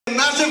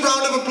massive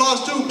round of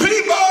applause to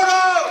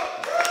pPhoto!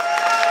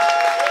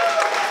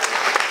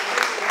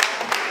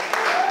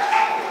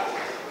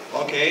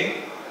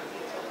 Okay,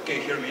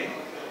 hear me.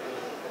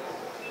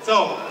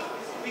 So,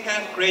 we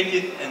have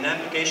created an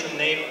application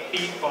named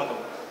pPhoto.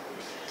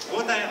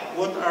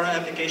 What our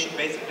application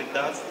basically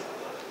does,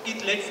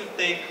 it lets you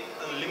take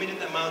a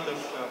limited amount of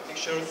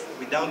pictures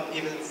without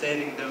even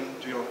saving them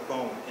to your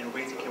phone and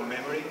wasting your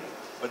memory.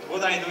 But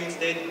what I do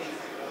instead is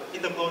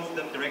it uploads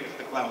them directly to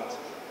the cloud.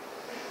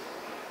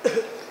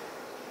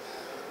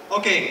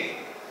 Okay,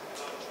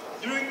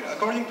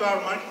 according to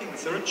our marketing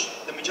research,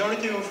 the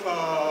majority of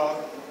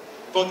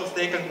photos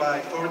taken by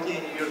 14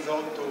 years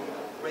old to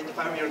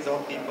 25 years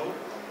old people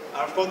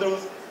are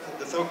photos,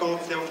 the so-called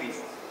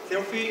selfies.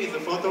 Selfie is a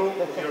photo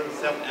of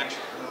yourself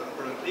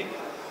currently.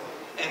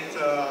 And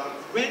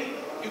when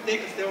you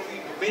take a selfie,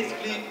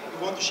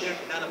 you want to share it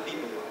with other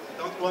people. You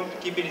don't want to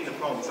keep it in the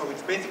phone. So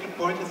it's basically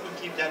pointless to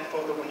keep that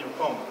photo on your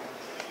phone.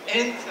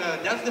 And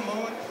that's the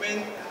moment when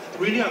it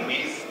really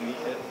amazes me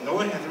that no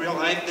one has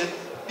realized that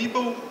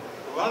people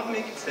love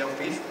making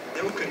selfies,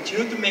 they will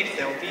continue to make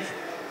selfies,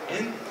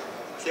 and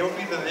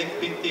selfies are the next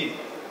big thing.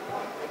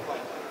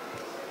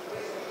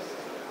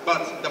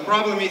 But the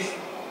problem is,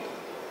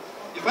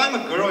 if I'm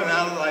a girl and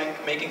I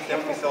like making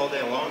selfies all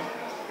day long,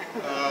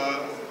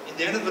 at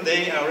the end of the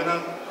day I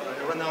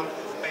run out of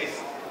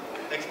space.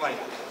 Next slide.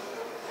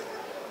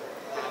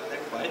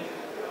 Next slide.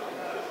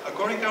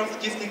 According to our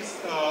statistics,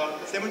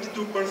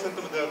 72%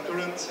 of the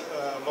current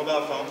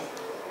mobile phones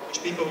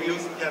which people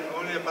use have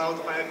only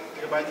about 5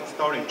 gigabytes of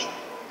storage.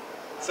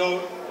 So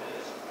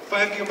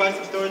 5 gigabytes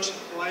of storage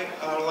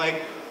are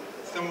like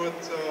somewhat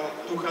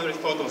 200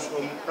 photos,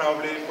 or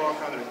probably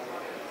 400.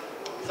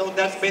 So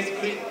that's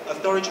basically a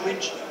storage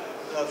which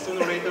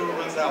sooner or later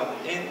runs out,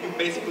 and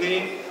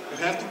you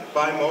have to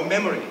buy more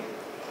memory.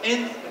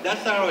 And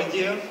that's our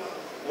idea.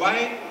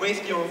 Why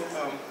waste your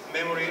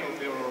memory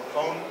of your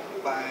phone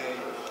by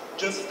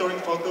just storing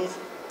photos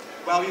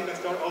while you can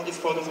store all these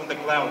photos on the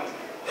cloud?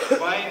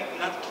 Why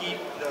not keep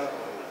the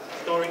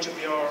storage of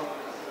your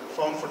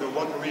phone for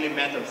what really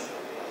matters?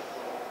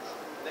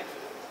 Next.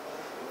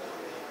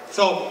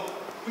 So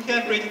we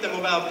have created a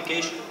mobile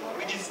application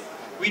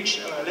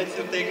which lets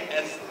you take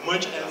as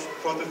much as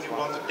photos you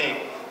want to take.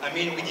 I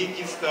mean, we did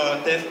this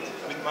test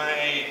with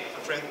my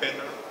friend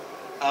Peter.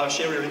 I'll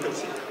share a little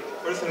secret.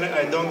 Personally,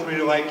 I don't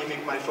really like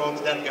giving my phone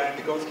to that guy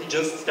because he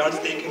just starts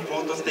taking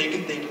photos,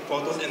 taking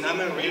photos, and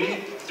I'm a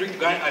really strict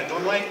guy. I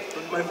don't like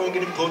my phone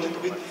getting floated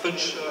with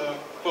such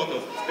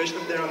photos,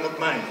 especially if they are not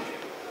mine.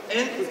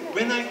 And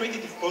when I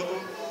created this photo,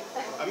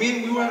 I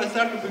mean, we were at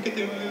start of Weekend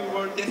and we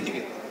were testing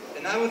it.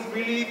 And I was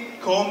really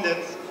calm that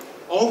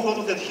all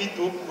photos that he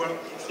took were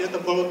instead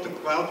uploaded to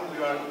cloud.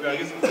 We are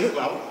using the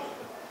cloud,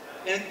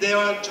 and they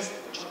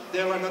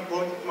were not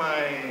going to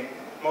my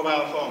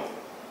mobile phone.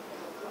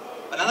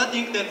 Another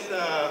thing that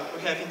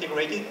we have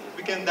integrated,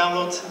 we can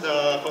download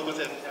the photos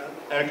and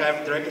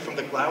archive directly from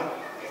the cloud.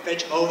 You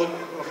fetch all the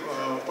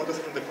photos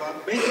from the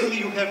cloud. Basically,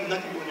 you have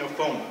nothing on your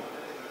phone.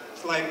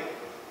 It's like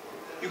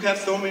you have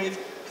so many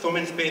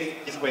space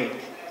this way.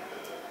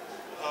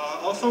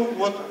 Also,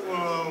 what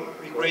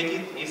we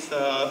created is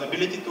the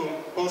ability to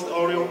post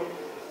audio.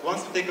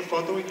 Once you take a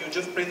photo, you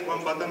just press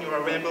one button, you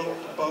are able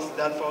to post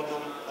that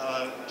photo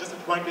just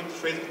with one click to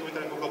Facebook,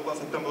 Twitter, Google+,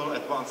 and Tumblr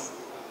at once.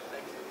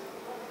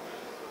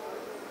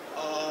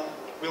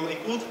 We'll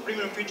include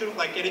premium features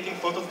like editing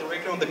photos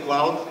directly on the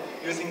cloud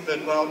using the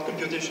cloud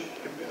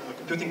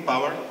computing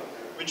power,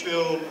 which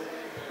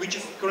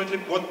is currently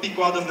what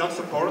pCloud does not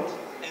support.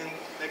 And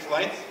next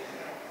slide.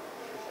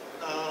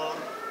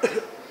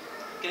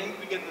 Can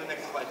we get the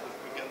next slide?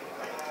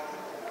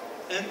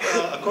 And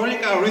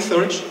according to our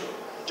research,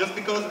 just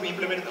because we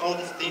implemented all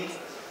these things,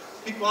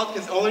 pCloud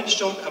has already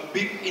shown a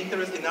big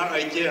interest in our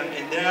idea,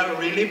 and they are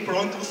really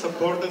prone to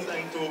support us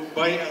and to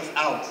buy us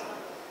out.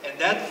 And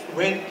that's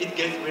when it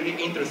gets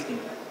really interesting.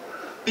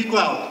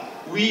 pCloud,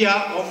 we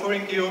are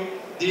offering you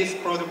this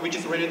product which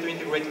is ready to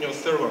integrate in your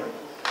server.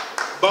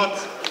 But,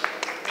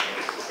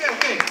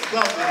 okay,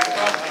 but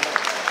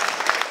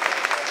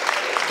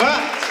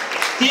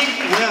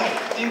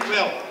think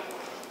well.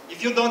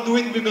 If you don't do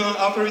it, we're gonna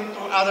offer it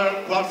to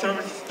other cloud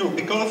services too,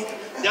 because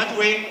that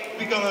way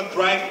we're gonna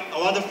drive a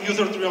lot of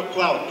users to your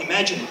cloud.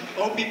 Imagine,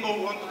 all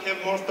people want to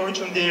have more storage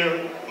on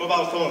their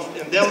mobile phones,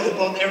 and they'll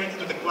upload everything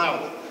to the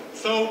cloud.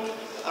 So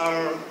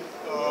our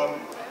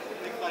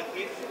next slide,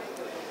 please.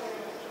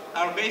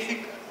 Our basic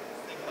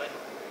next slide.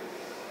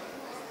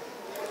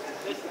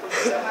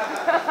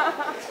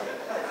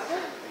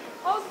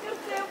 Oscar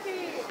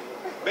selfie.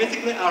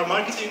 Basically, our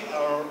marketing,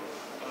 our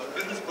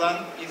business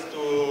plan is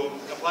to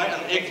apply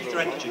an exit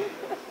strategy.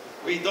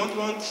 We don't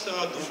want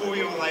to fool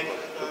you like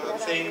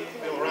saying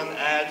we'll run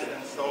ads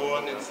and so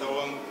on and so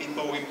on.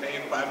 People will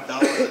pay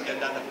 $5 to get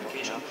that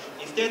application.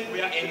 Instead,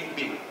 we are aiming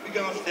big. We're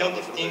gonna sell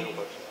this thing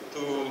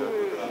to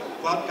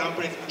cloud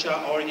companies which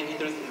are already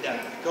interested in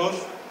that,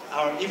 because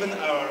even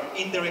our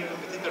indirect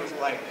competitors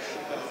like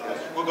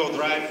Google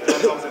Drive,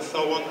 Dropbox, and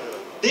so on,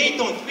 they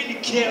don't really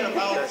care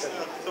about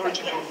storage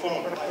in your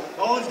phone.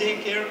 All they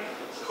care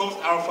host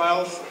our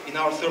files in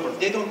our server.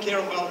 They don't care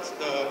about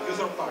the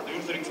user part, the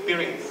user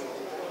experience.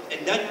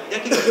 And that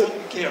is what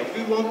we care.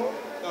 We want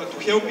to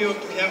help you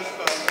to have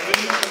a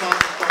limited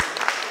amount of fun.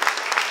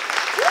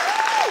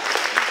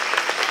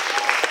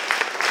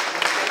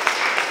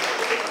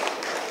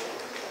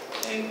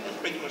 And that's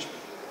pretty much it.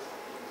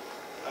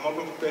 I'm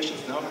open for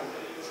questions now.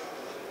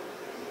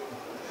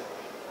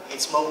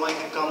 It's more like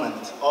a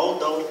comment. All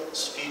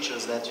those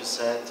features that you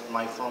said,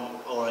 my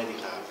phone already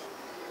have.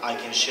 I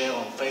can share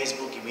on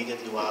Facebook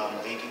immediately while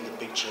I'm taking the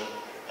picture,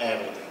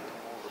 everything.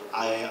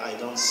 I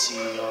don't see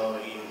your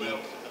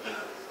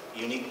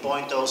unique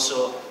point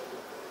also.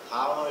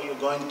 How are you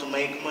going to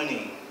make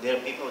money? There are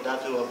people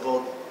that will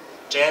upload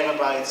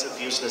terabytes of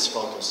useless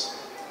photos.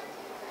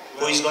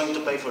 Who is going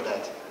to pay for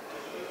that?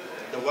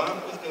 The one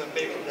who's going to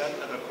pay for that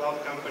are the cloud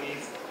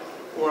companies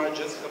who are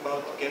just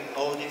about to get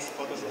all these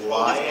photos.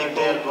 Why are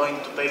they going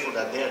to pay for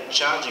that? They are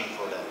charging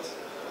for that.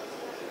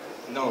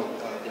 No,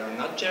 they are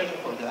not charging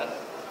for that.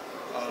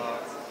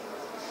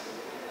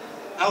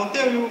 I'll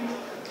tell you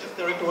just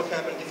directly what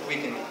happened this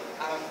weekend.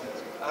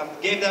 I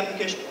gave the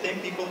application to 10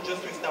 people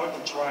just to start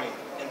and try,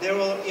 and they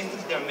were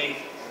instantly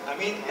amazed. I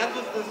mean, that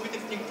was the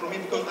sweetest thing for me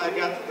because I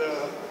got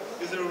the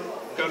user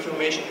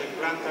confirmation, the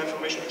grant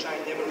confirmation, which I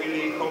never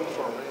really hoped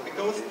for.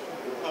 Because,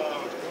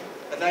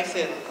 as I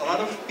said, a lot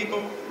of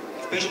people,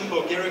 especially in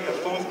Bulgaria, have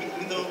phones with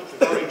little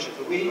storage.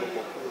 We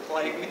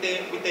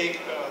take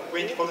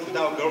 20 photos with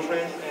our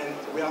girlfriends, and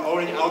we are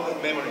already out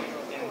of memory.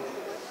 And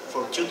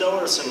for $2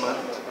 a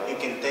month, you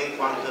can take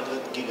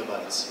 100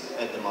 gigabytes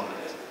at the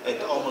moment,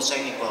 at almost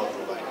any cloud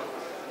provider.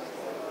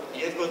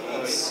 Yes, but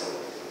it's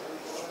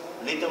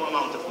little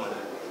amount of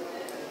money.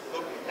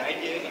 Look, the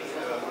idea is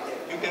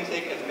you can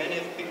take as many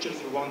pictures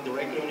you want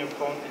directly on your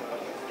phone and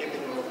keep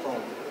it on your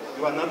phone.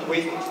 You are not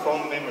wasting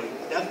phone memory.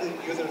 That's the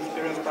user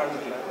experience part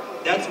of it.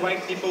 That's why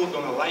people are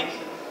gonna like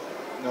it.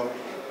 No.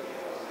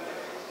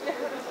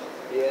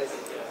 Yes.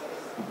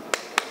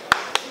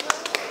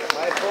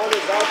 My phone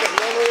is out of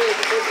memory,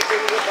 it's 50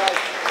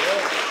 gigabytes.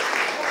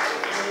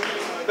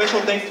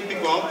 Special thanks to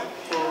Big Wow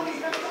for...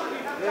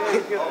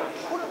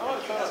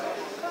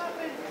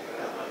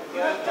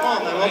 Come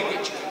on,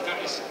 language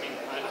guys,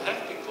 I have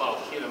the cloud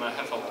here and I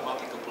have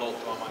automatic upload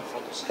to all my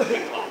photos in the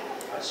cloud.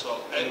 So,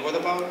 and what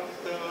about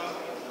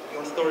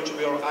your storage of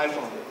your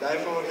iPhone? The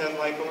iPhone has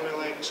like only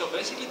like... So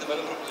basically the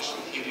value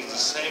proposition here is the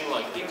same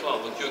like the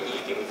cloud, but you're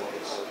deleting the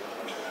photos.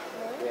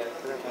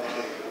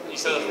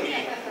 Instead of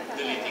me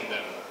deleting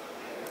them.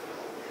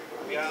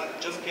 We are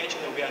just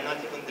catching them, we are not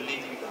even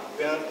deleting them.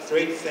 We are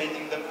straight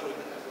sending them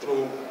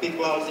through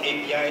pCloud's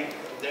API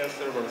to their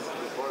servers.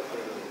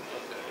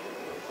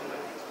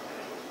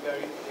 We are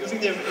using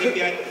their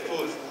API to the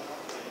fullest.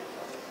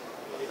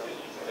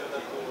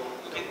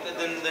 Okay,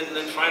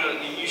 then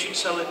finally, you should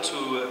sell it to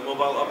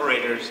mobile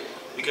operators,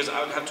 because I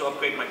would have to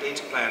upgrade my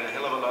data plan a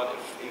hell of a lot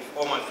if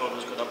all my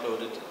photos got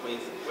uploaded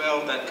with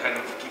that kind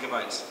of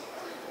gigabytes.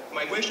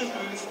 My question to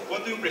you is,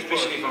 what do you prefer?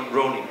 Especially from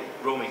roaming.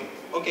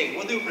 Okay,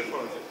 what do you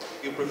prefer?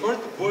 You prefer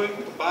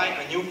to buy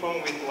a new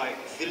phone with like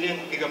zillion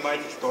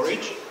gigabytes of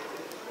storage?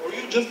 Or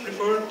you just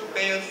prefer to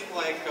pay us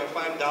like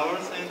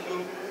 $5 and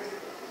to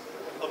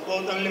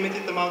upload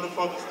unlimited amount of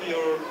photos to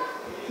your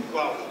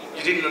cloud?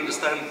 You didn't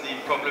understand the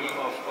problem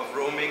of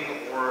roaming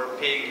or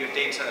paying your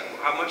data.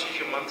 How much is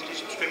your monthly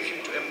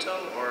subscription to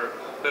MTEL or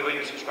whoever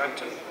you subscribe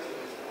to?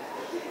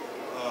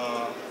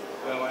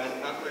 Well, I'm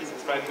not really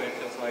subscribed to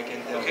MTEL, so I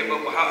can't tell. Okay, but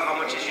how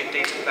much is your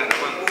data plan a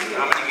month?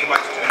 How many gigabytes